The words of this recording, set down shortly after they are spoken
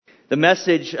The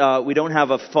message, we don't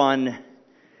have a fun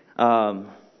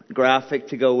graphic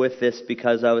to go with this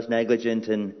because I was negligent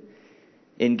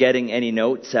in getting any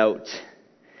notes out.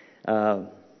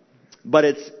 But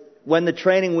it's when the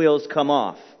training wheels come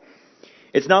off.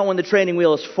 It's not when the training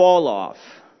wheels fall off.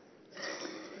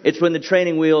 It's when the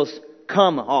training wheels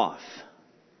come off.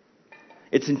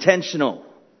 It's intentional.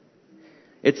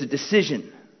 It's a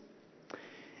decision.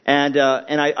 And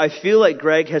I feel like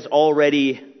Greg has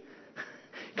already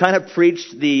kind of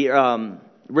preached the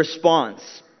response.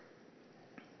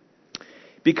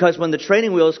 Because when the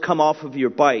training wheels come off of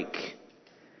your bike,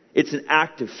 it's an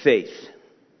act of faith.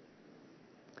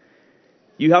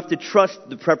 You have to trust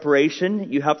the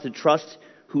preparation. You have to trust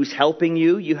who's helping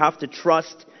you. You have to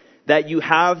trust that you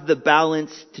have the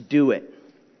balance to do it.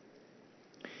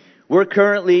 We're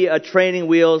currently a training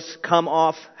wheels come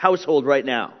off household right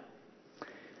now.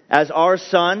 As our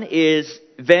son is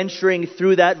venturing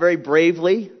through that very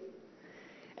bravely.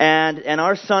 And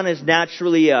our son is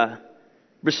naturally a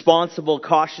responsible,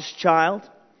 cautious child.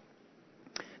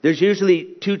 There's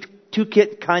usually two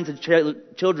kinds of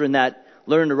children that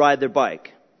learn to ride their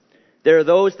bike. There are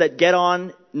those that get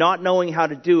on not knowing how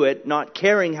to do it, not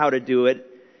caring how to do it,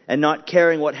 and not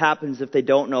caring what happens if they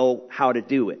don't know how to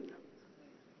do it.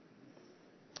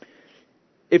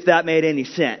 If that made any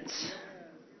sense.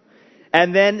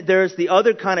 And then there's the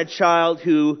other kind of child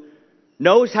who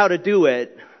knows how to do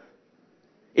it,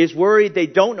 is worried they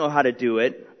don't know how to do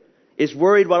it, is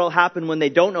worried what will happen when they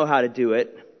don't know how to do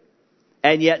it,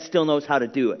 and yet still knows how to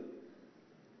do it.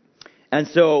 And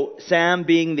so Sam,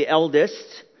 being the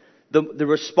eldest, the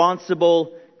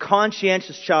responsible,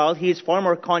 conscientious child, he is far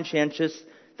more conscientious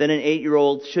than an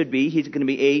 8-year-old should be. He's going to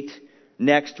be 8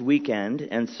 next weekend,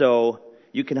 and so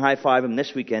you can high-five him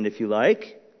this weekend if you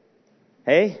like.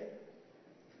 Hey?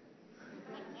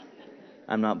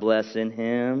 I'm not blessing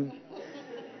him.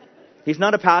 He's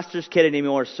not a pastor's kid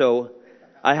anymore, so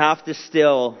I have to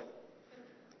still.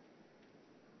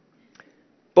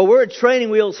 But we're at Training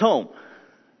Wheels home.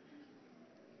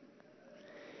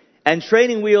 And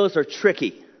training wheels are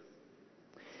tricky.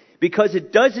 Because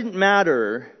it doesn't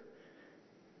matter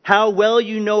how well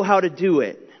you know how to do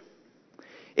it.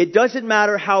 It doesn't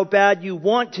matter how bad you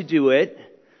want to do it.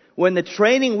 When the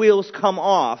training wheels come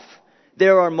off,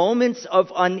 there are moments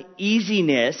of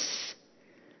uneasiness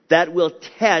that will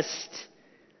test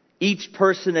each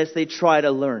person as they try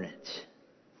to learn it.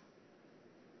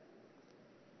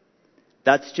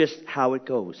 That's just how it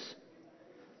goes.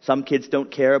 Some kids don't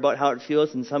care about how it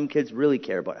feels, and some kids really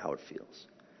care about how it feels.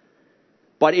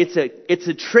 But it's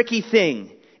a tricky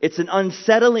thing. It's an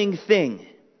unsettling thing.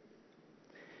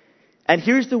 And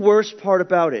here's the worst part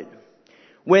about it.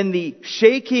 When the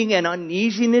shaking and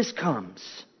uneasiness comes,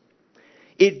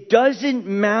 it doesn't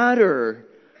matter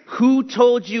who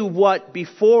told you what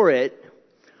before it,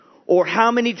 or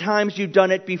how many times you've done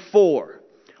it before.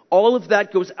 All of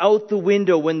that goes out the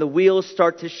window when the wheels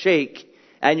start to shake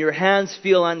and your hands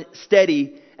feel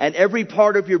unsteady and every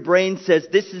part of your brain says,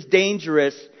 this is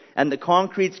dangerous and the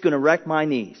concrete's going to wreck my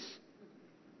knees.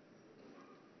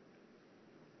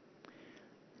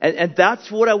 And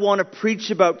that's what I want to preach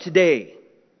about today.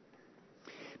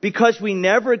 Because we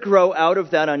never grow out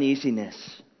of that uneasiness.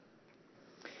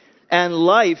 And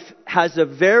life has a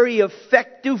very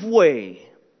effective way,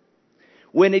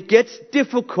 when it gets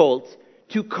difficult,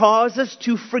 to cause us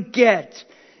to forget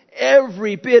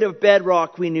every bit of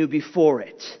bedrock we knew before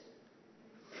it.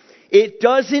 It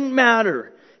doesn't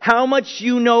matter how much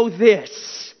you know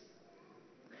this.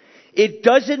 It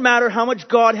doesn't matter how much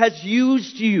God has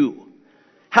used you.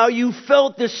 How you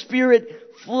felt the Spirit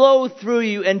flow through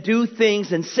you and do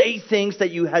things and say things that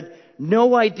you had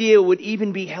no idea would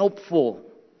even be helpful.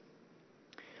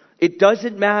 It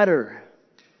doesn't matter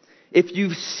if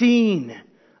you've seen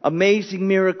amazing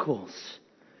miracles.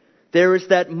 There is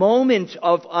that moment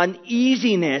of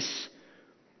uneasiness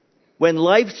when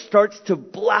life starts to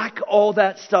black all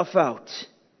that stuff out.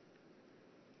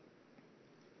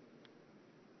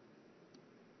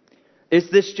 Is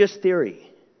this just theory?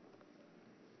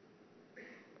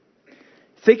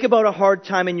 Think about a hard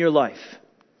time in your life.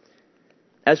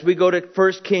 As we go to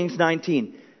 1 Kings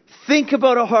 19. Think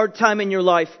about a hard time in your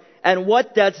life and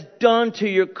what that's done to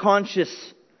your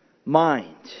conscious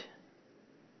mind.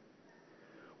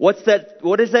 What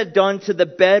has that done to the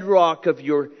bedrock of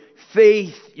your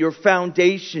faith, your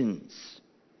foundations?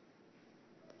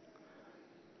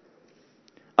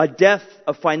 A death,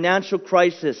 a financial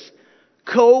crisis,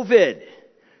 COVID.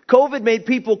 COVID made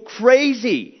people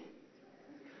crazy.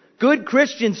 Good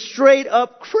Christians straight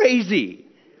up crazy.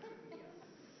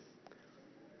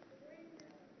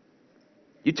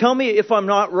 You tell me if I'm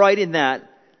not right in that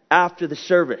after the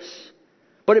service.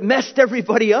 But it messed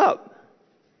everybody up.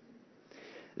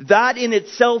 That in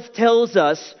itself tells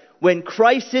us when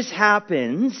crisis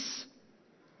happens,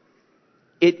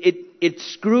 it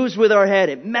screws with our head.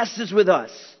 It messes with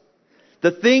us.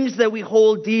 The things that we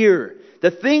hold dear, the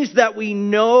things that we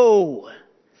know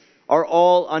are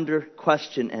all under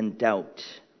question and doubt.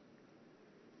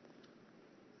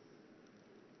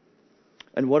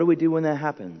 And what do we do when that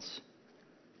happens?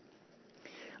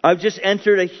 I've just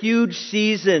entered a huge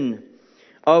season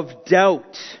of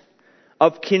doubt,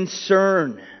 of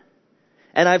concern.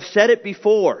 And I've said it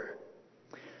before.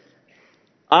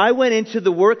 I went into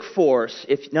the workforce,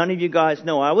 if none of you guys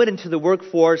know, I went into the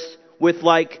workforce with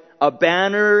like a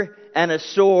banner and a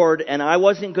sword, and I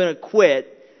wasn't going to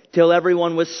quit till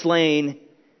everyone was slain.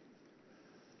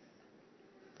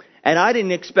 And I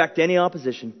didn't expect any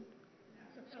opposition.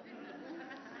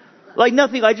 Like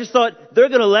nothing. I just thought they're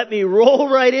going to let me roll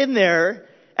right in there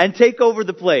and take over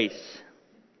the place.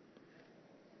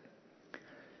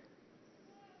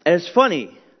 And it's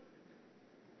funny.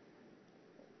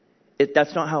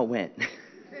 That's not how it went.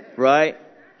 Right?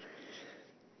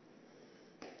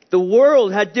 The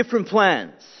world had different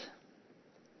plans.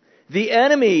 The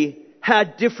enemy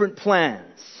had different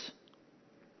plans.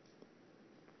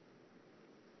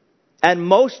 And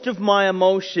most of my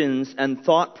emotions and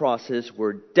thought process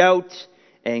were doubt,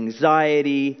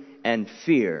 anxiety, and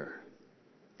fear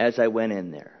as I went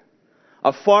in there.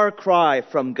 A far cry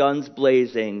from guns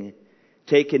blazing,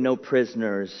 taking no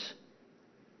prisoners,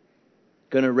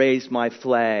 gonna raise my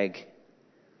flag.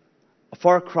 A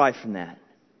far cry from that.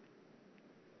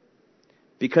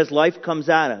 Because life comes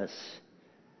at us,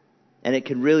 and it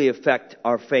can really affect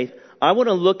our faith. I want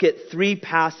to look at 3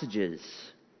 passages.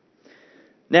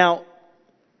 Now,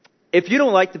 if you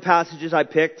don't like the passages I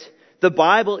picked, the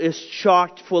Bible is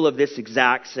chocked full of this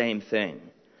exact same thing.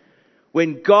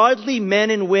 When godly men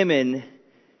and women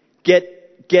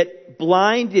get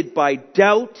blinded by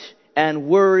doubt and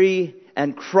worry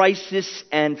and crisis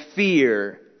and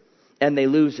fear, and they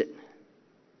lose it,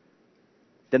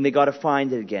 then they got to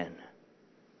find it again.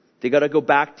 They got to go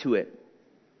back to it.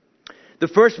 The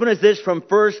first one is this from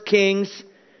 1 Kings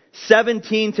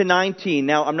 17 to 19.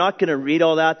 Now, I'm not going to read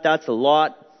all that. That's a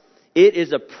lot. It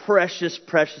is a precious,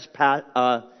 precious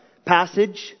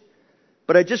passage.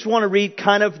 But I just want to read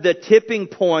kind of the tipping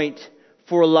point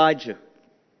for Elijah.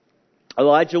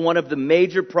 Elijah, one of the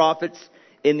major prophets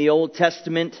in the Old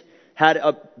Testament, had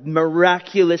a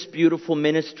miraculous, beautiful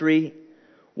ministry,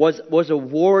 was a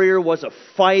warrior, was a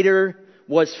fighter,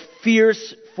 was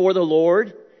fierce for the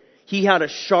Lord. He had a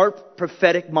sharp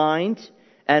prophetic mind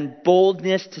and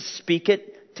boldness to speak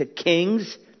it to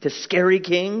kings, to scary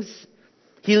kings.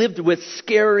 He lived with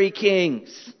scary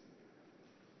kings.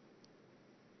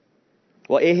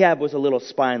 Well, Ahab was a little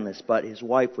spineless, but his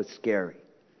wife was scary.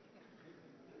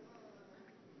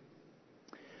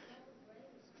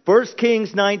 1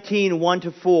 Kings 19,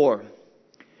 1-4.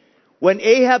 When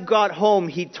Ahab got home,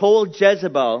 he told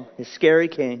Jezebel, his scary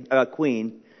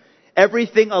queen,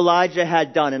 everything Elijah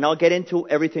had done. And I'll get into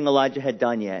everything Elijah had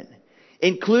done yet.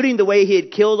 Including the way he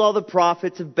had killed all the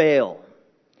prophets of Baal.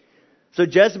 So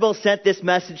Jezebel sent this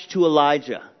message to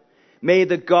Elijah. May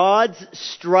the gods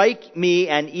strike me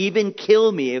and even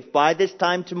kill me if by this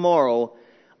time tomorrow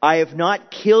I have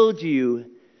not killed you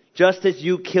just as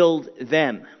you killed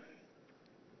them.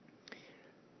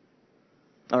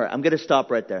 All right, I'm going to stop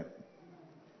right there.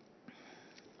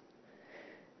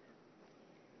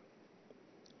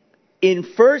 In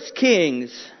 1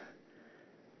 Kings,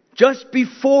 just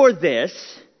before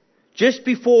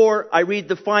I read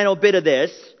the final bit of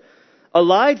this,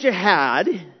 Elijah had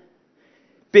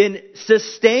been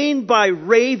sustained by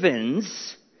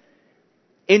ravens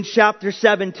in chapter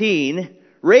 17.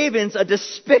 Ravens, a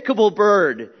despicable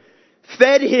bird,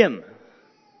 fed him.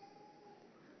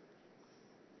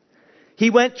 He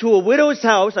went to a widow's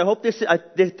house. I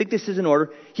think this is in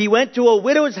order. He went to a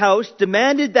widow's house,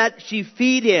 demanded that she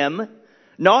feed him,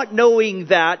 not knowing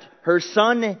that her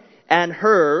son and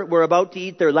her were about to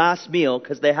eat their last meal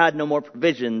because they had no more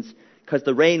provisions because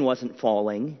the rain wasn't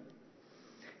falling.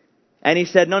 And he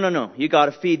said, no, you got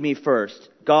to feed me first.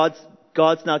 God's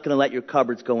not going to let your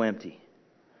cupboards go empty.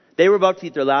 They were about to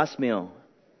eat their last meal.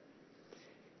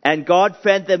 And God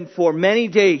fed them for many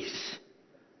days.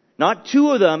 Not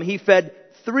 2 of them, he fed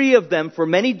 3 of them for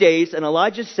many days. And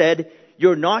Elijah said,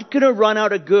 you're not going to run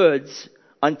out of goods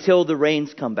until the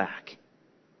rains come back.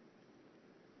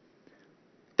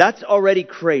 That's already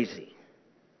crazy.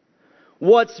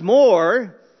 What's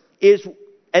more is,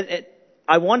 and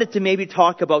I wanted to maybe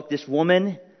talk about this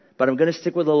woman, but I'm going to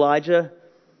stick with Elijah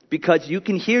because you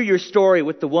can hear your story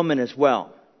with the woman as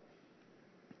well.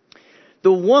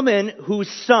 the woman whose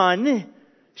son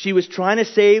she was trying to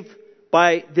save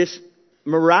by this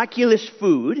miraculous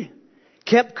food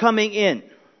kept coming in.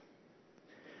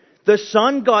 The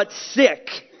son got sick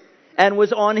and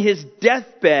was on his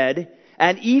deathbed,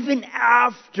 and even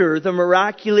after the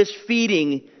miraculous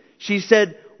feeding, she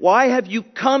said, "Why have you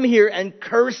come here and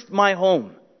cursed my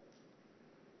home?"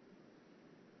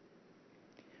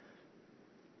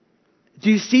 Do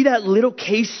you see that little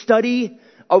case study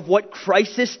of what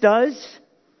crisis does?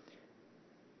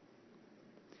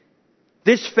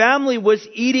 This family was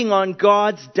eating on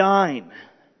God's dime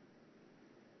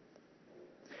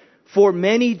for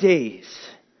many days.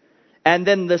 And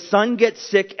then the son gets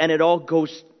sick and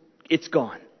it's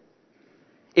gone.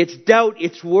 It's doubt,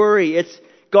 it's worry, it's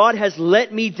God has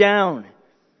let me down.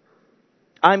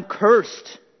 I'm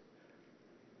cursed.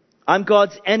 I'm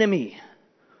God's enemy.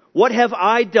 What have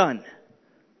I done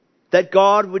that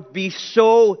God would be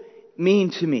so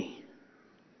mean to me?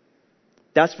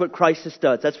 That's what crisis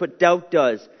does. That's what doubt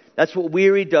does. That's what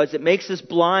weary does. It makes us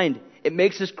blind. It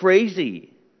makes us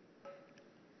crazy.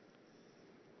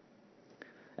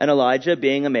 And Elijah,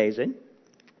 being amazing,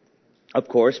 of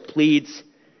course, pleads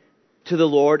to the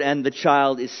Lord, and the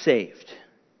child is saved.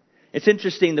 It's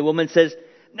interesting, the woman says,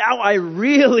 "Now I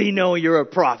really know you're a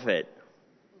prophet."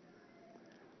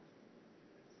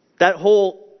 That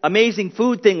whole amazing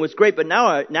food thing was great, but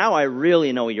now I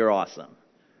really know you're awesome.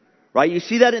 Right? You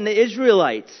see that in the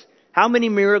Israelites. How many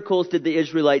miracles did the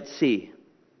Israelites see?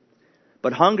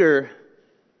 But hunger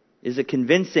is a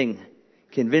convincing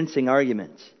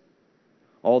argument.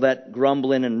 All that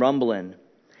grumbling and rumbling.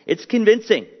 It's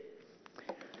convincing.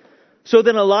 So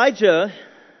then Elijah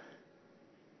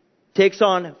takes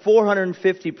on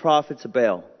 450 prophets of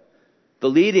Baal, the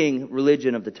leading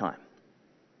religion of the time.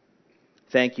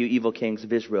 Thank you, evil kings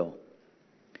of Israel.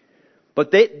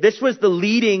 But this was the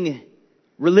leading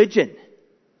religion.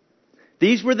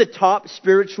 These were the top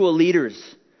spiritual leaders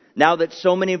now that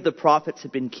so many of the prophets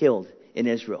have been killed in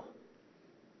Israel.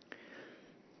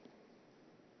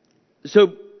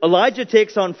 So Elijah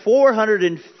takes on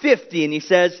 450 and he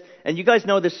says, and you guys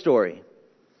know this story,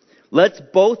 let's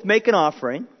both make an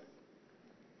offering,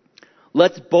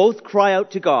 let's both cry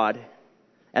out to God,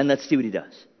 and let's see what he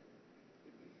does.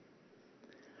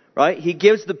 Right? He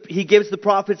gives the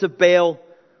prophets of Baal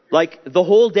like the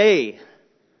whole day,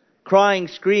 crying,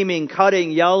 screaming,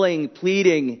 cutting, yelling,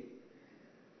 pleading.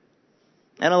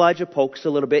 And Elijah pokes a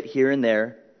little bit here and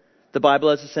there. The Bible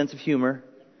has a sense of humor.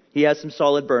 He has some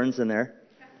solid burns in there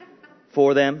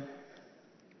for them.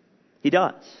 He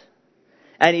does.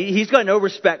 And he's got no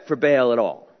respect for Baal at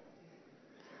all.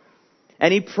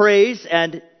 And he prays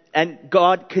and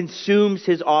God consumes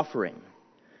his offering.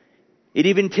 It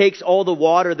even takes all the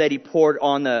water that he poured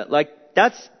on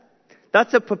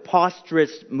that's a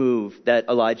preposterous move that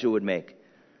Elijah would make.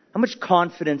 How much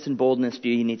confidence and boldness do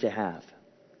you need to have?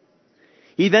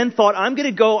 He then thought, I'm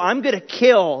going to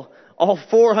kill all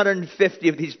 450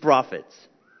 of these prophets.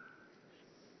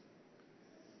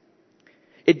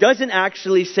 It doesn't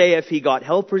actually say if he got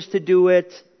helpers to do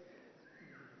it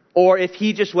or if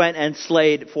he just went and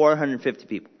slayed 450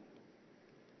 people.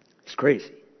 It's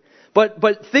crazy.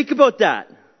 But think about that.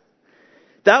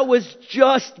 That was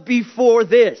just before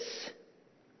this.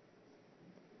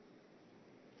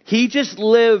 He just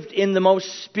lived in the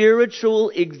most spiritual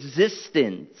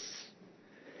existence,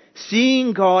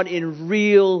 seeing God in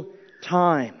real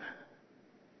time.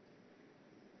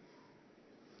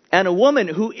 And a woman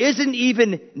who isn't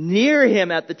even near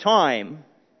him at the time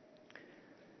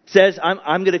says,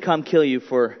 I'm going to come kill you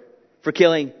for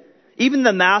killing. Even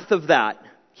the math of that.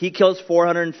 He kills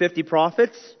 450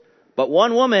 prophets, but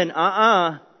one woman,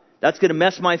 that's going to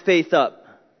mess my faith up.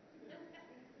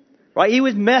 Right? He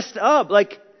was messed up.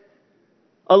 Like,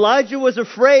 Elijah was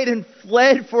afraid and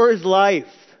fled for his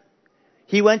life.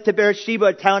 He went to Beersheba,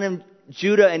 a town in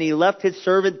Judah, and he left his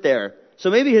servant there. So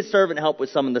maybe his servant helped with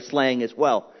some of the slaying as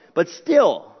well. But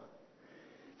still.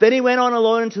 Then he went on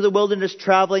alone into the wilderness,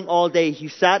 traveling all day. He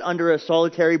sat under a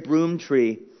solitary broom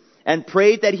tree and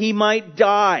prayed that he might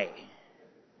die.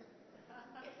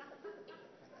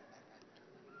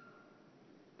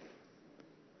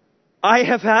 I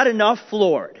have had enough,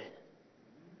 Lord.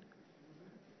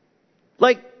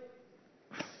 Like,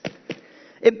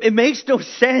 it makes no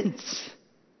sense.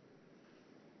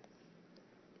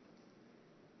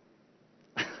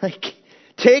 Like,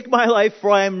 take my life,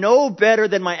 for I am no better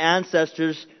than my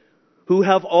ancestors who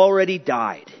have already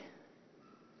died.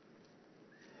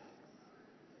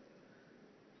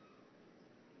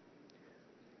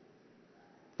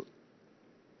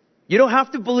 You don't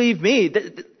have to believe me.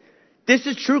 This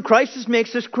is true. Crisis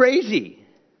makes us crazy.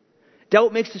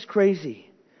 Doubt makes us crazy.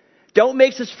 Doubt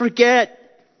makes us forget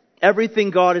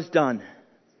everything God has done.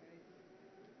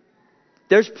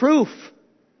 There's proof.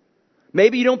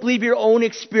 Maybe you don't believe your own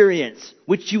experience,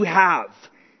 which you have.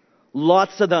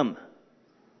 Lots of them.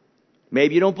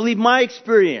 Maybe you don't believe my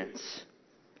experience.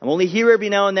 I'm only here every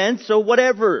now and then, so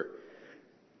whatever.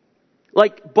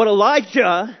 But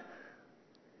Elijah,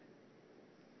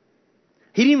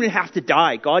 he didn't even have to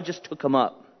die. God just took him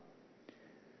up.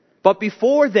 But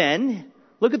before then,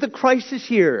 look at the crisis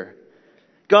here.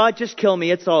 God, just kill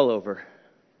me. It's all over.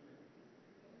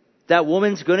 That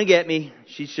woman's going to get me.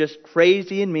 She's just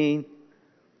crazy and mean.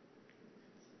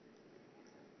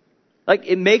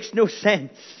 It makes no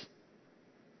sense.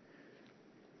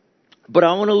 But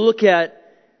I want to look at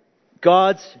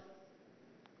God's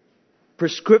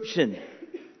prescription.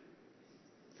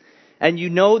 And you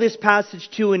know this passage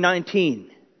 2 and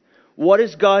 19. What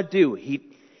does God do?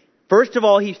 First of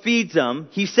all, He feeds them.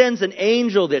 He sends an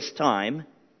angel this time.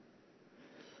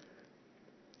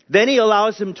 Then He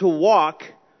allows them to walk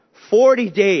 40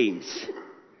 days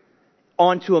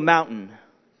onto a mountain.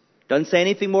 Doesn't say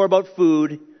anything more about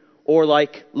food or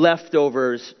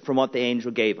leftovers from what the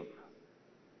angel gave them.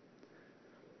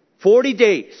 40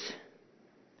 days.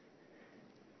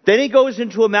 Then He goes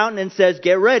into a mountain and says,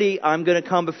 get ready, I'm going to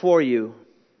come before you.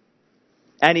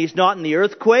 And He's not in the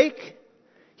earthquake.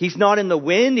 He's not in the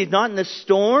wind. He's not in the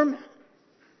storm.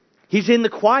 He's in the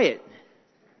quiet.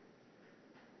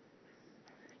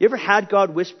 You ever had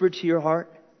God whisper to your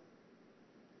heart?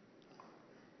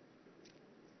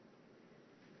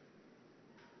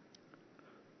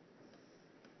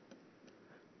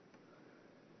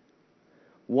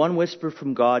 One whisper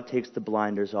from God takes the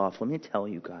blinders off. Let me tell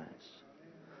you guys.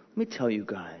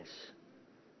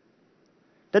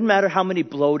 Doesn't matter how many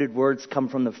bloated words come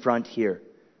from the front here.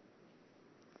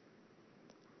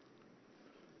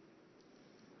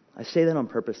 I say that on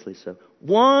purpose, Lisa.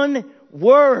 One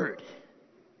word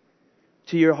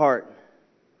to your heart.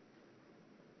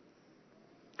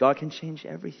 God can change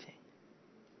everything.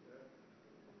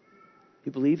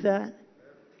 You believe that?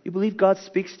 You believe God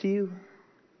speaks to you?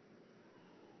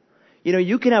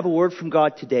 You can have a word from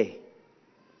God today.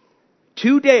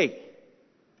 Today.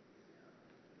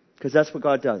 Because that's what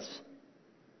God does.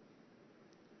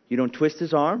 You don't twist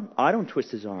His arm. I don't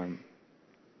twist His arm.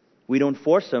 We don't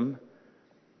force Him.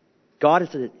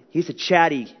 He's a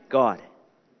chatty God.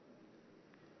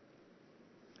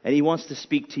 And He wants to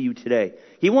speak to you today.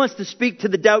 He wants to speak to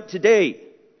the doubt today.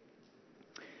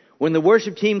 When the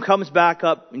worship team comes back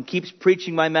up and keeps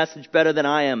preaching my message better than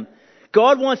I am,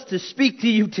 God wants to speak to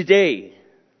you today.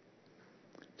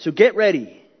 So get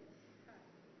ready.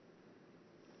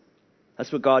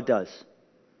 That's what God does.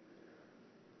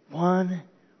 One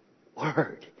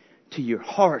word to your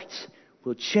heart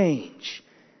will change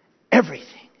everything.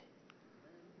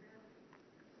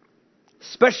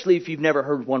 Especially if you've never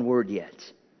heard one word yet.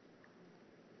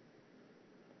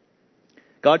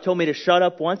 God told me to shut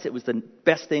up once. It was the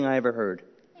best thing I ever heard.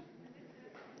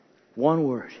 One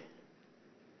word.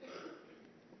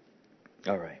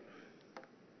 All right.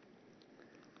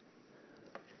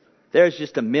 There's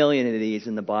just a million of these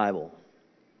in the Bible.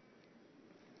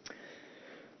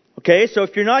 Okay, so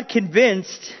if you're not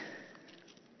convinced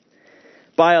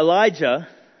by Elijah,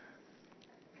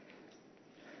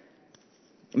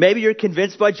 maybe you're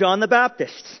convinced by John the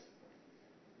Baptist.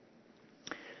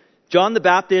 John the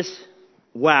Baptist,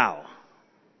 wow.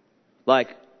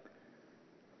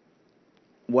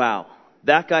 Wow.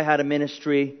 That guy had a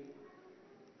ministry.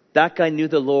 That guy knew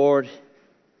the Lord.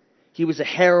 He was a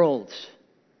herald.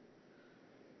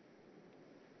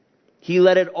 He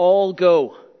let it all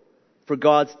go for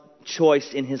God's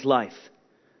choice in his life.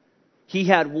 He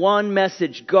had one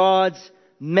message, God's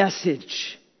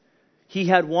message. He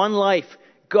had one life,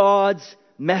 God's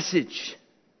message.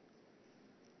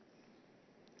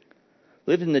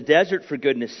 Lived in the desert, for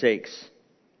goodness sakes.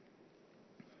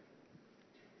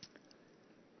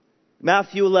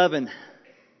 Matthew 11.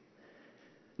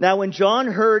 Now when John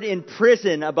heard in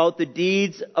prison about the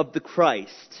deeds of the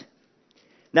Christ.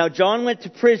 Now John went to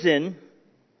prison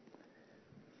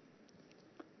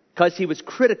because he was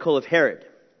critical of Herod.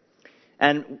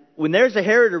 And when there's a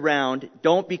Herod around,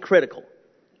 don't be critical.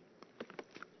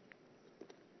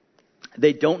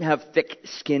 They don't have thick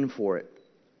skin for it.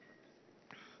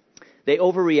 They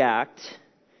overreact,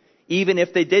 even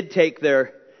if they did take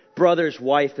their brother's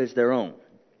wife as their own.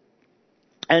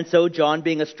 And so John,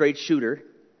 being a straight shooter,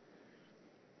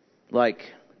 like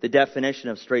the definition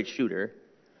of straight shooter,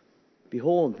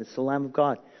 behold, it's the Lamb of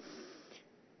God,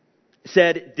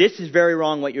 said, this is very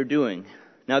wrong what you're doing.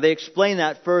 Now they explain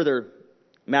that further,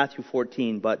 Matthew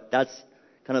 14, but that's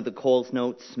kind of the Cole's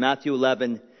notes. Matthew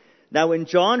 11, Now, when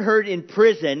John heard in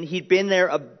prison, he'd been there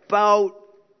about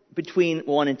between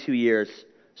 1 and 2 years,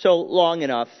 so long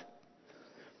enough,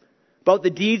 about the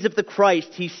deeds of the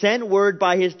Christ, he sent word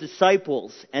by his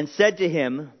disciples and said to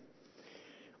him,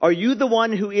 "Are you the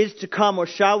one who is to come, or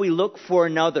shall we look for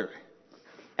another?"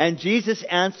 And Jesus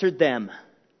answered them,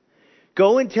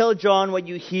 "Go and tell John what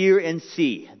you hear and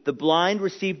see. The blind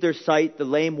receive their sight, the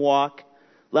lame walk,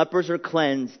 lepers are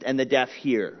cleansed, and the deaf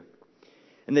hear.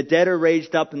 And the dead are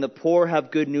raised up, and the poor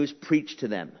have good news preached to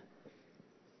them.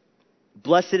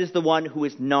 Blessed is the one who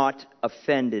is not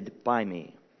offended by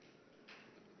me."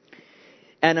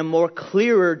 And a more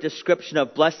clearer description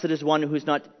of blessed is one who is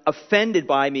not offended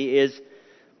by me is,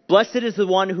 blessed is the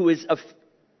one who is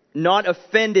not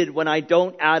offended when I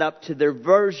don't add up to their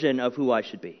version of who I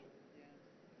should be.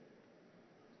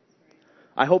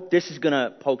 I hope this is going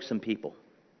to poke some people.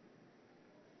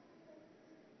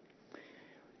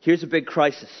 Here's a big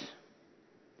crisis.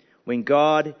 When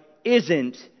God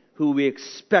isn't who we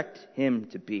expect him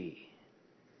to be.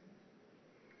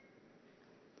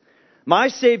 My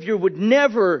Savior would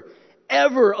never,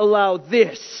 ever allow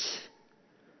this.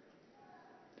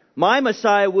 My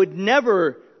Messiah would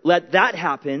never let that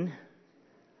happen.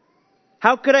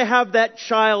 How could I have that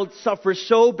child suffer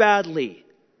so badly?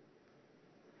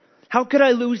 How could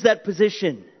I lose that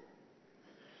position?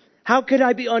 How could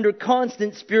I be under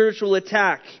constant spiritual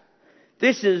attack?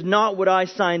 This is not what I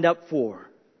signed up for.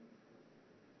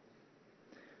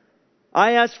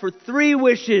 I asked for 3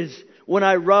 wishes when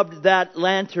I rubbed that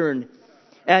lantern,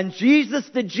 and Jesus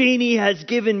the genie has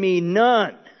given me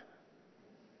none.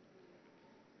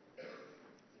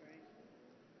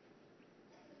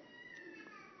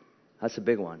 That's a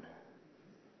big one.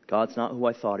 God's not who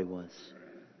I thought he was.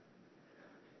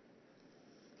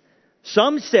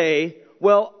 Some say,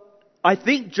 well, I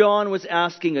think John was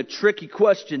asking a tricky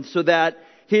question so that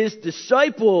his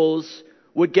disciples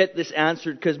would get this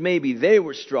answered because maybe they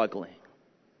were struggling.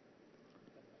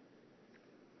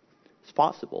 It's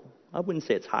possible. I wouldn't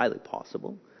say it's highly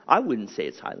possible. I wouldn't say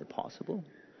it's highly possible.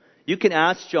 You can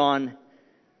ask John,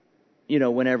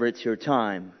 whenever it's your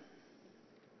time.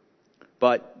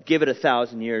 But give it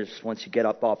 1,000 years once you get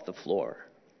up off the floor.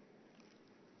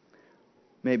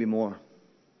 Maybe more.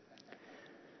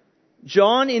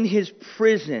 John in his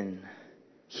prison,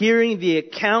 hearing the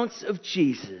accounts of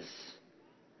Jesus.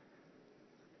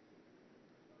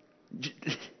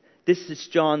 This is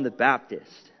John the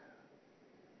Baptist.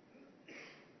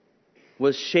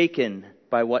 Was shaken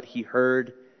by what he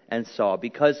heard and saw.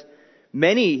 Because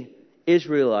many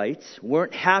Israelites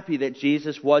weren't happy that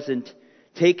Jesus wasn't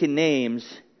taking names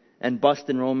and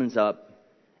busting Romans up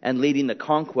and leading the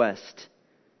conquest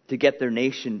to get their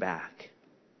nation back.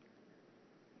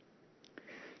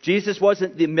 Jesus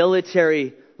wasn't the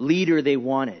military leader they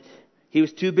wanted. He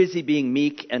was too busy being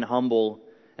meek and humble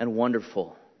and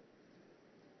wonderful.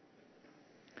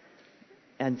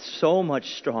 And so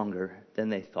much stronger than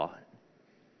they thought.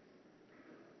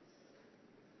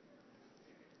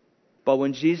 But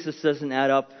when Jesus doesn't add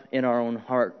up in our own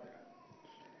heart,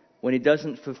 when he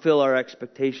doesn't fulfill our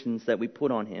expectations that we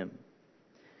put on him,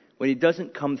 when he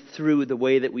doesn't come through the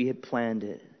way that we had planned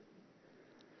it,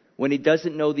 when he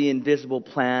doesn't know the invisible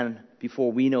plan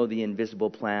before we know the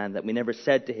invisible plan that we never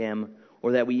said to him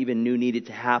or that we even knew needed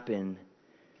to happen,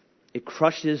 it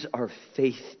crushes our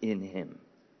faith in him.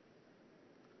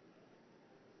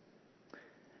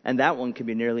 And that one can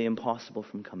be nearly impossible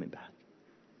from coming back.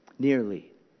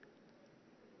 Nearly.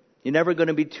 You're never going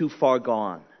to be too far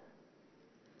gone.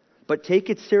 But take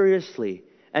it seriously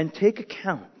and take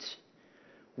account.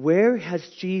 Where has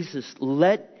Jesus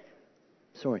let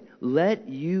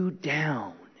you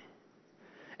down?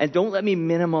 And don't let me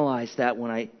minimalize that when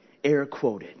I air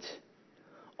quote it.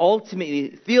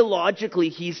 Ultimately, theologically,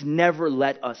 he's never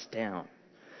let us down.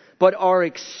 But our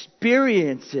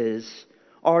experiences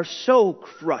are so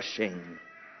crushing.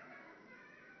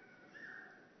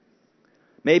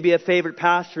 Maybe a favorite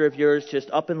pastor of yours just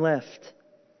up and left.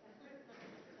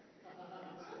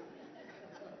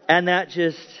 And that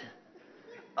just,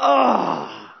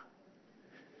 I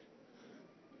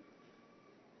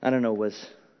don't know, was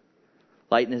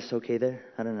lightness okay there?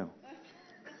 I don't know.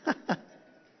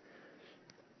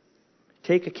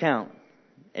 Take account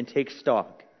and take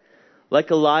stock.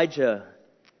 Like Elijah,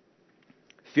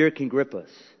 fear can grip us.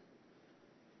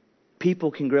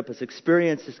 People can grip us.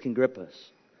 Experiences can grip us.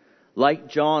 Like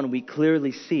John, we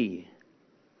clearly see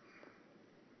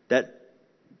that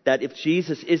if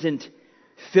Jesus isn't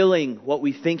filling what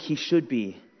we think he should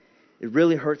be, it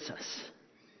really hurts us.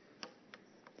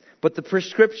 But the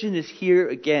prescription is here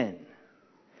again.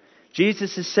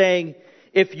 Jesus is saying,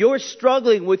 if you're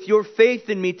struggling with your faith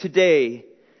in me today,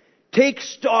 Take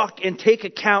stock and take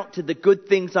account to the good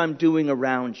things I'm doing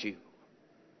around you.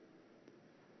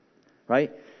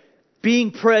 Right?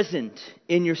 Being present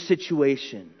in your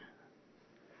situation.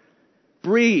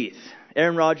 Breathe.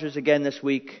 Aaron Rodgers again this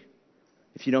week.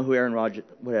 If you know who Aaron Rodgers,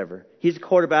 whatever. He's a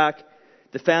quarterback.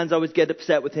 The fans always get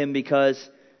upset with him because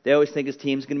they always think his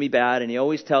team's going to be bad. And he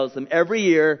always tells them every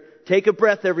year, take a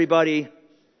breath, everybody.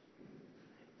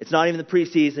 It's not even the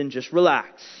preseason. Just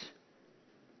relax.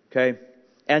 Okay?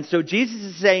 And so Jesus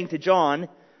is saying to John,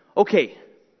 okay,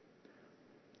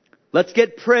 let's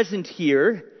get present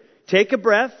here. Take a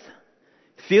breath.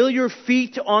 Feel your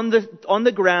feet on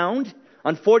the ground.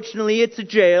 Unfortunately, it's a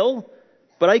jail,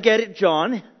 but I get it,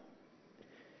 John.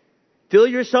 Feel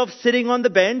yourself sitting on the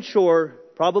bench or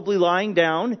probably lying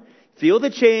down. Feel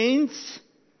the chains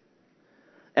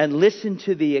and listen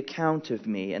to the account of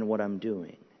me and what I'm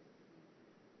doing.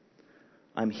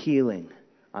 I'm healing.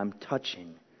 I'm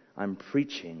touching. I'm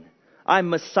preaching. I'm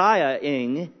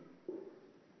Messiah-ing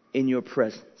in your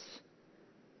presence.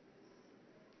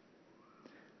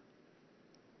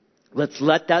 Let's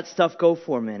let that stuff go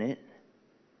for a minute.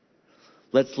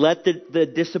 Let's let the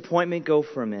disappointment go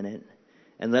for a minute.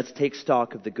 And let's take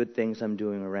stock of the good things I'm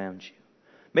doing around you.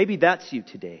 Maybe that's you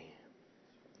today.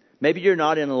 Maybe you're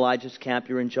not in Elijah's camp,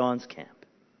 you're in John's camp.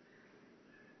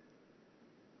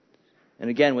 And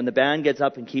again, when the band gets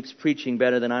up and keeps preaching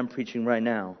better than I'm preaching right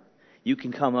now, you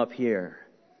can come up here.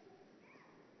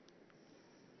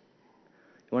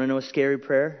 You want to know a scary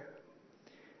prayer?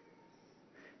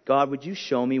 God, would you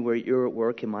show me where you're at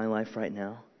work in my life right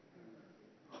now?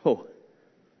 Oh,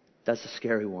 that's a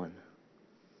scary one.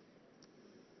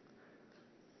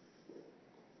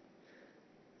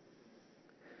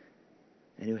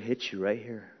 And he'll hit you right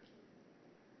here.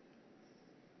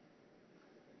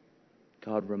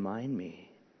 God, remind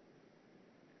me.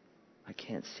 I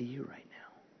can't see you right now.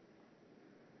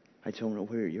 I don't know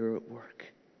where you're at work.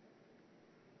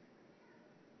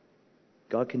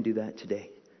 God can do that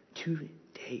today.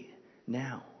 Today.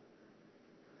 Now.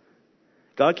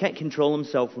 God can't control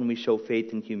himself when we show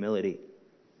faith and humility.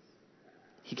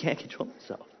 He can't control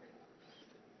himself.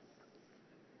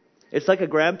 It's like a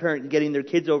grandparent getting their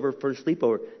kids over for a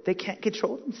sleepover. They can't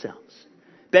control themselves.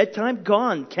 Bedtime,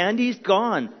 gone. Candy's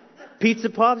gone. Pizza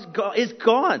Pops is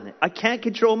gone. I can't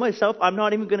control myself. I'm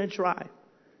not even going to try.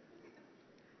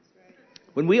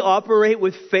 When we operate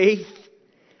with faith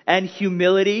and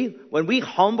humility, when we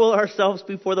humble ourselves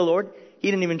before the Lord, he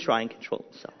didn't even try and control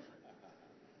himself.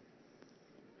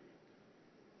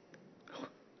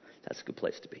 That's a good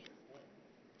place to be.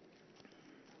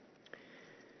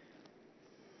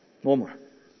 One more.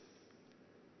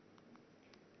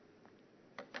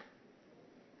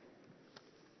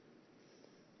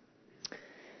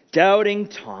 Doubting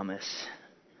Thomas.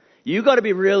 You got to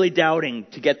be really doubting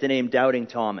to get the name Doubting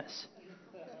Thomas.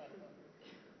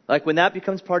 Like when that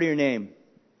becomes part of your name.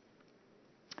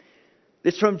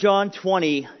 This is from John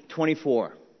 20:24.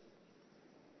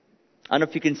 I don't know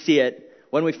if you can see it.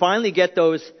 When we finally get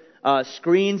those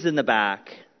screens in the back,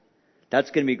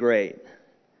 that's going to be great.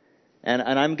 And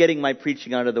I'm getting my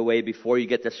preaching out of the way before you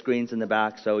get the screens in the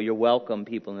back, so you're welcome,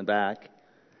 people in the back.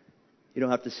 You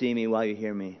don't have to see me while you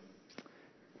hear me.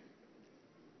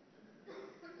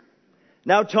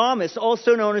 Now Thomas,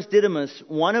 also known as Didymus,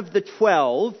 one of the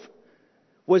 12,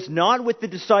 was not with the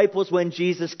disciples when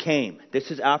Jesus came.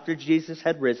 This is after Jesus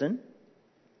had risen.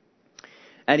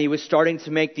 And he was starting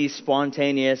to make these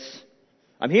spontaneous,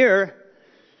 I'm here,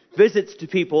 visits to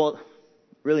people,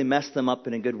 really messed them up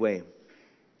in a good way.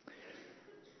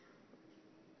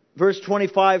 Verse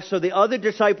 25, so the other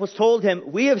disciples told him,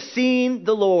 we have seen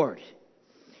the Lord.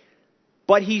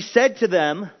 But he said to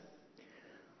them,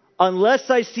 unless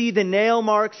I see the nail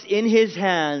marks in his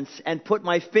hands and put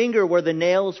my finger where the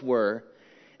nails were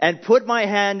and put my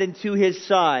hand into his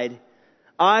side,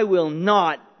 I will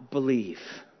not believe.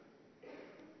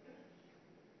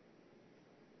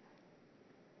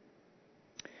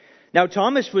 Now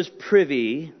Thomas was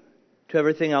privy to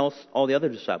everything else all the other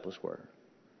disciples were.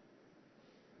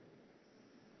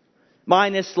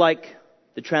 Minus like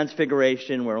the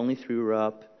transfiguration where only 3 were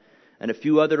up and a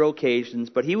few other occasions.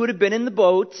 But he would have been in the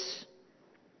boats.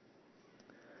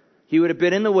 He would have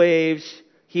been in the waves.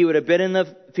 He would have been in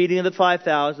the feeding of the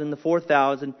 5,000, the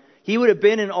 4,000. He would have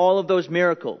been in all of those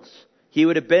miracles. He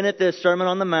would have been at the Sermon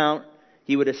on the Mount.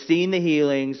 He would have seen the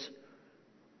healings.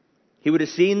 He would have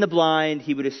seen the blind.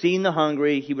 He would have seen the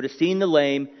hungry. He would have seen the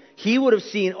lame. He would have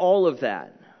seen all of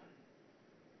that.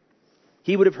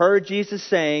 He would have heard Jesus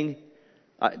saying,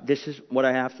 this is what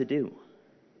I have to do.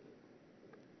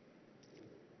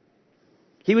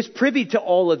 He was privy to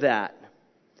all of that.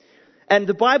 And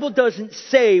the Bible doesn't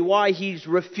say why he's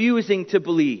refusing to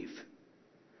believe.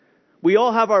 We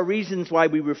all have our reasons why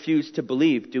we refuse to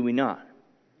believe, do we not?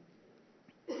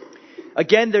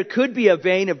 Again, there could be a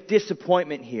vein of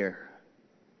disappointment here.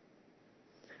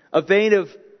 A vein of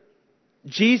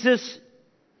Jesus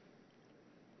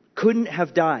couldn't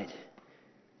have died.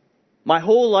 My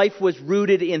whole life was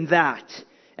rooted in that.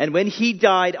 And when he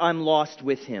died, I'm lost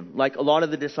with him, like a lot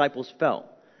of the disciples felt.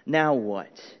 Now what?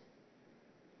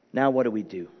 Now what do we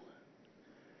do?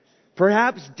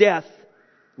 Perhaps death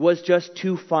was just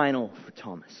too final for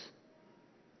Thomas.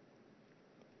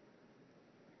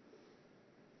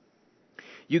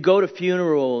 You go to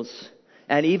funerals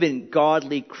and even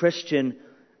godly Christian,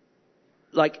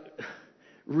 like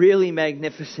really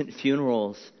magnificent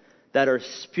funerals that are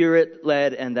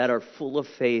spirit-led and that are full of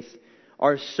faith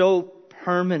are so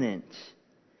permanent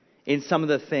in some of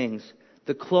the things.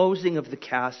 The closing of the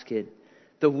casket,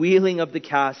 the wheeling of the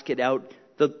casket out,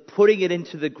 the putting it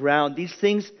into the ground. These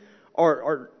things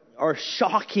are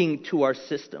shocking to our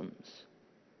systems.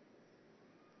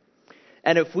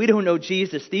 And if we don't know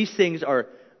Jesus, these things are,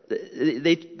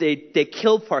 they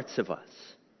kill parts of us.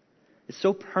 It's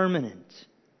so permanent.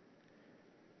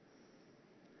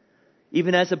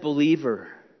 Even as a believer,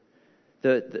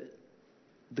 the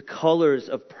colors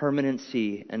of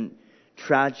permanency and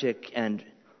tragic and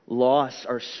loss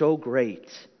are so great.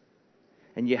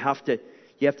 And you have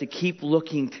to keep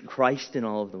looking to Christ in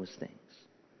all of those things.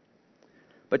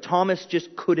 But Thomas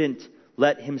just couldn't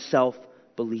let himself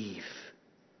believe.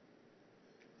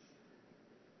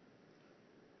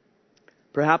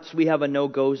 Perhaps we have a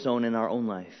no-go zone in our own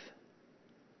life.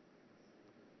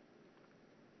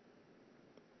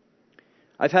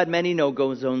 I've had many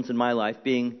no-go zones in my life,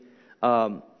 being,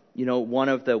 one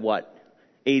of the,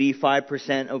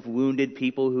 85% of wounded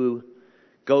people who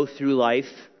go through life.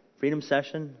 Freedom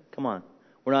Session? Come on.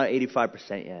 We're not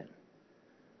 85% yet.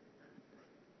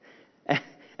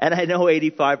 And I know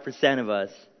 85% of us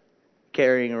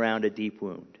carrying around a deep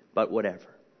wound, but whatever.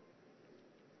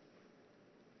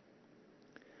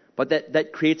 But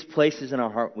that creates places in our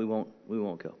heart we won't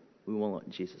go. We won't let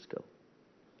Jesus go.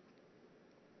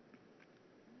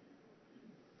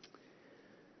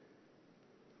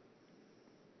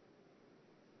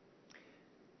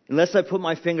 Unless I put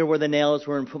my finger where the nails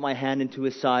were and put my hand into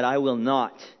his side, I will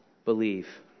not believe.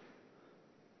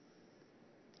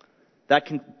 That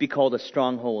can be called a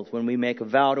stronghold when we make a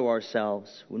vow to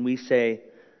ourselves. When we say,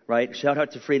 right, shout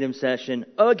out to Freedom Session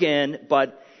again,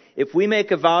 but if we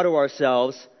make a vow to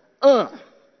ourselves,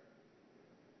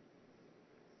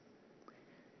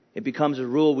 it becomes a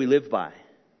rule we live by.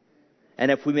 And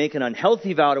if we make an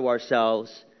unhealthy vow to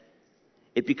ourselves,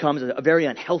 it becomes a very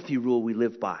unhealthy rule we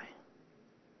live by.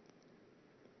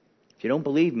 If you don't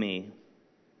believe me,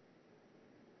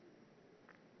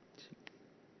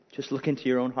 just look into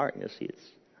your own heart. You'll see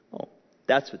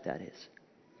that's what that is.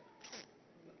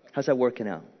 How's that working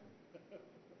out?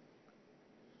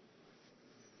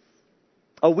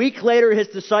 A week later, his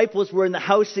disciples were in the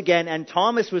house again, and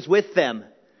Thomas was with them.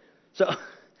 So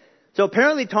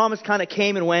apparently Thomas kind of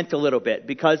came and went a little bit,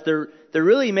 because they're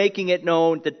really making it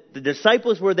known that the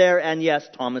disciples were there, and yes,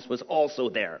 Thomas was also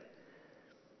there.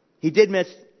 He did miss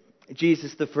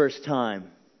Jesus the first time.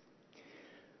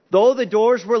 Though the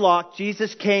doors were locked,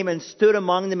 Jesus came and stood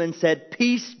among them and said,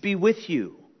 "Peace be with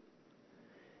you."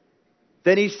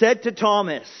 Then he said to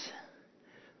Thomas,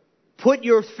 "Put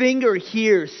your finger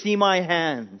here, see my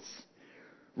hands.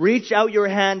 Reach out your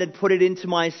hand and put it into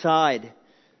my side.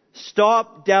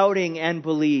 Stop doubting and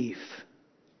believe."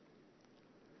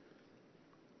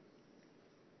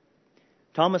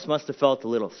 Thomas must have felt a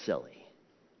little silly.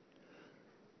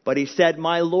 But he said,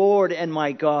 "My Lord and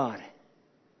my God."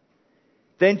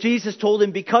 Then Jesus told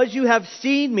him, "Because you have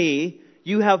seen me,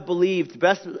 you have believed.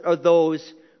 Blessed are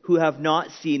those who have not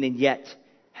seen and yet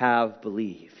have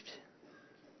believed."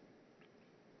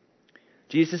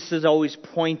 Jesus is always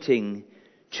pointing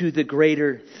to the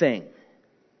greater thing.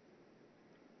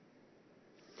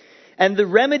 And the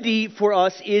remedy for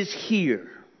us is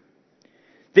here.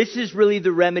 This is really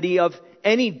the remedy of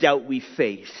any doubt we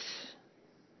face.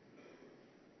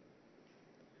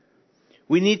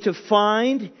 We need to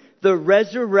find the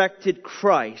resurrected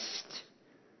Christ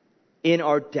in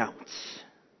our doubts.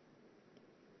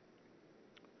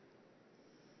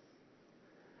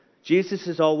 Jesus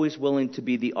is always willing to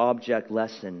be the object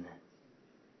lesson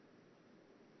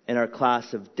in our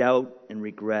class of doubt and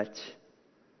regret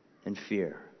and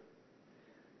fear.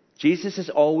 Jesus is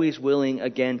always willing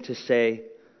again to say,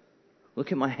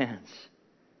 "Look at my hands.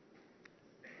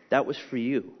 That was for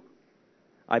you.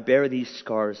 I bear these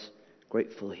scars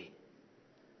gratefully."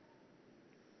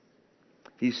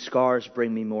 These scars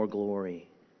bring me more glory.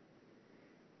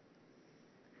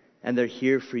 And they're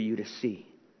here for you to see.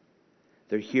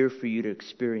 They're here for you to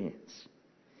experience.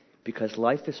 Because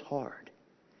life is hard.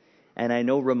 And I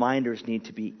know reminders need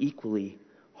to be equally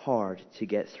hard to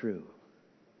get through.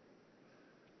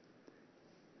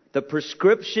 The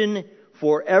prescription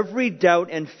for every doubt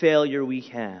and failure we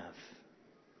have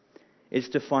is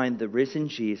to find the risen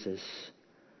Jesus,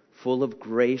 full of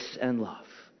grace and love,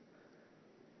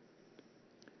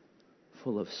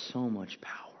 full of so much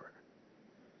power,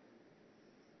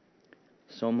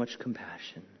 so much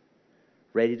compassion,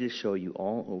 ready to show you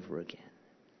all over again.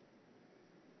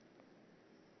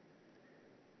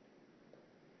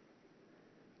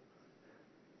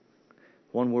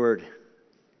 One word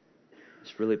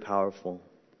is really powerful.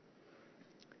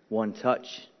 One touch.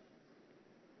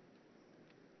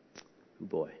 Oh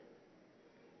boy.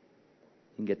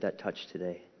 You can get that touch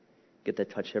today. Get that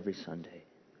touch every Sunday.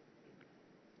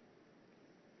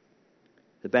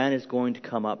 The band is going to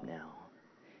come up now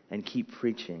and keep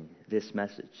preaching this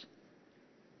message.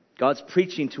 God's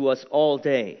preaching to us all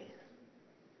day.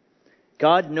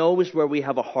 God knows where we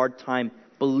have a hard time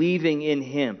believing in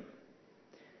Him.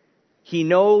 He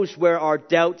knows where our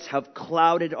doubts have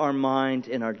clouded our mind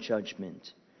and our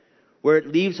judgment, where it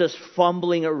leaves us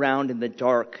fumbling around in the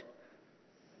dark.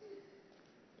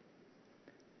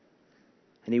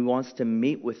 And He wants to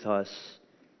meet with us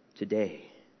today.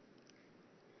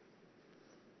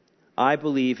 I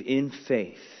believe in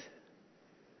faith.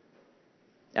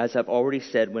 As I've already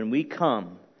said, when we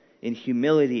come in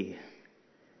humility,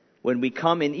 when we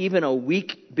come in even a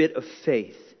weak bit of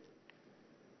faith,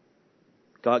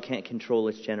 God can't control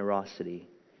His generosity.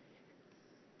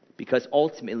 Because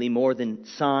ultimately, more than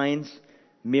signs,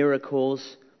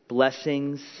 miracles,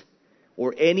 blessings,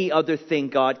 or any other thing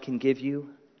God can give you,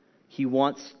 He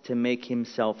wants to make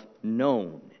Himself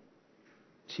known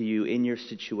to you in your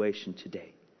situation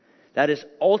today. That is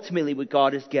ultimately what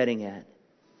God is getting at.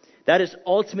 That is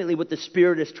ultimately what the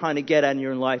Spirit is trying to get at in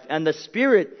your life. And the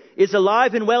Spirit is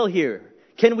alive and well here.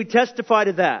 Can we testify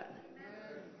to that?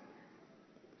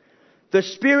 The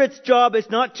Spirit's job is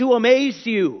not to amaze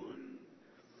you.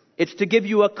 It's to give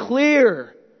you a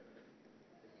clear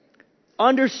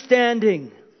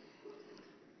understanding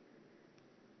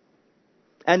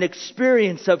and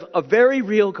experience of a very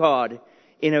real God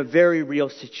in a very real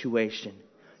situation.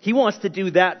 He wants to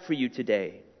do that for you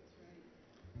today.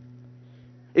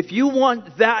 If you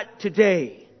want that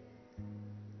today,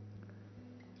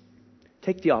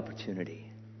 take the opportunity.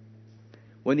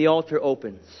 When the altar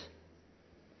opens,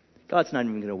 God's not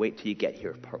even going to wait till you get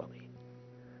here, probably.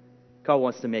 God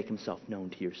wants to make Himself known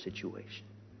to your situation.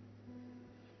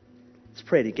 Let's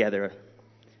pray together.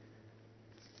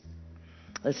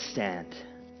 Let's stand.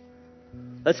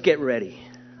 Let's get ready.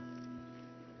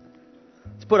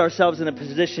 Let's put ourselves in a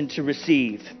position to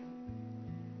receive.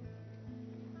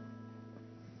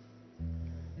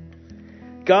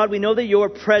 God, we know that You're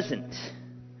present.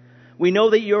 We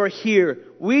know that You're here.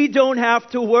 We don't have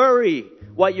to worry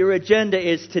what Your agenda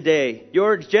is today.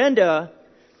 Your agenda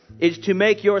is to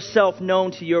make Yourself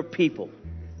known to Your people.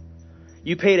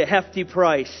 You paid a hefty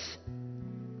price.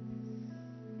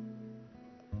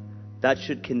 That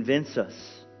should convince us.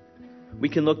 We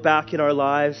can look back at our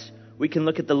lives. We can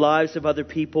look at the lives of other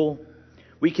people.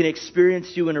 We can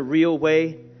experience You in a real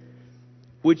way.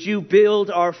 Would You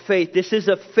build our faith? This is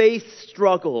a faith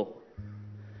struggle.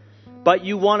 But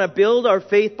You want to build our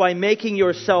faith by making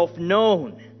Yourself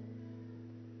known.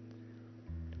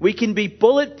 We can be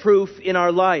bulletproof in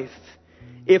our life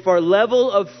if our level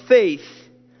of faith,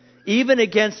 even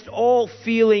against all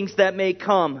feelings that may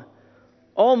come,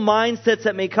 all mindsets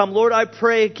that may come, Lord, I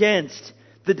pray against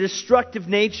the destructive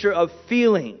nature of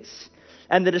feelings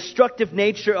and the destructive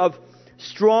nature of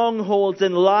strongholds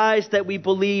and lies that we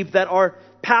believe that our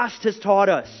past has taught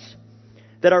us,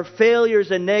 that our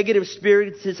failures and negative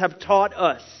experiences have taught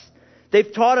us.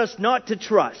 They've taught us not to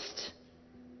trust,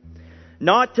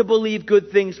 not to believe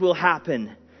good things will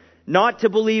happen, not to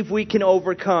believe we can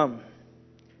overcome,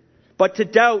 but to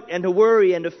doubt and to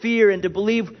worry and to fear and to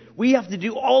believe we have to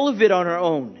do all of it on our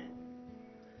own.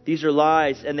 These are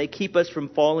lies, and they keep us from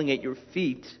falling at Your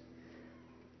feet.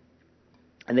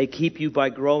 And they keep you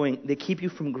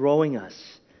from growing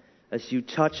us as You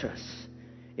touch us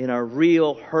in our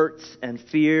real hurts and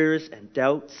fears and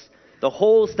doubts, the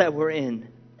holes that we're in.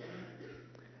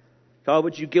 God,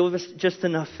 would You give us just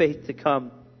enough faith to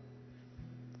come?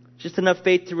 Just enough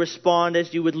faith to respond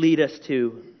as You would lead us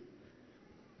to.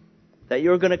 That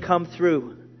You're going to come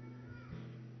through.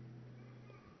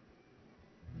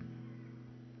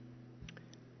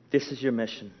 This is Your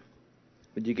mission.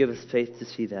 Would You give us faith to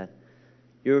see that?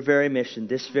 Your very mission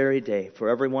this very day for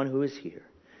everyone who is here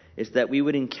is that we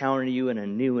would encounter you in a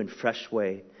new and fresh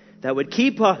way that would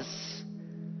keep us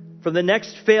from the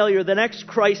next failure, the next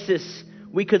crisis.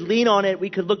 We could lean on it. We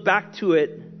could look back to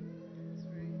it.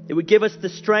 It would give us the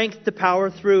strength to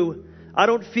power through. I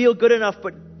don't feel good enough,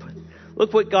 but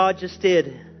look what God just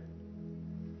did.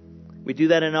 We do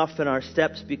that enough and our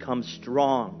steps become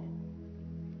strong.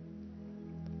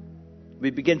 We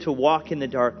begin to walk in the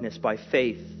darkness by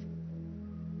faith,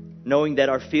 knowing that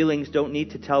our feelings don't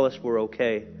need to tell us we're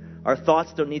okay. Our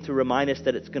thoughts don't need to remind us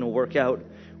that it's going to work out.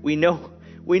 We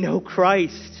know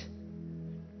Christ.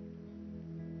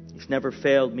 He's never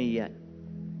failed me yet.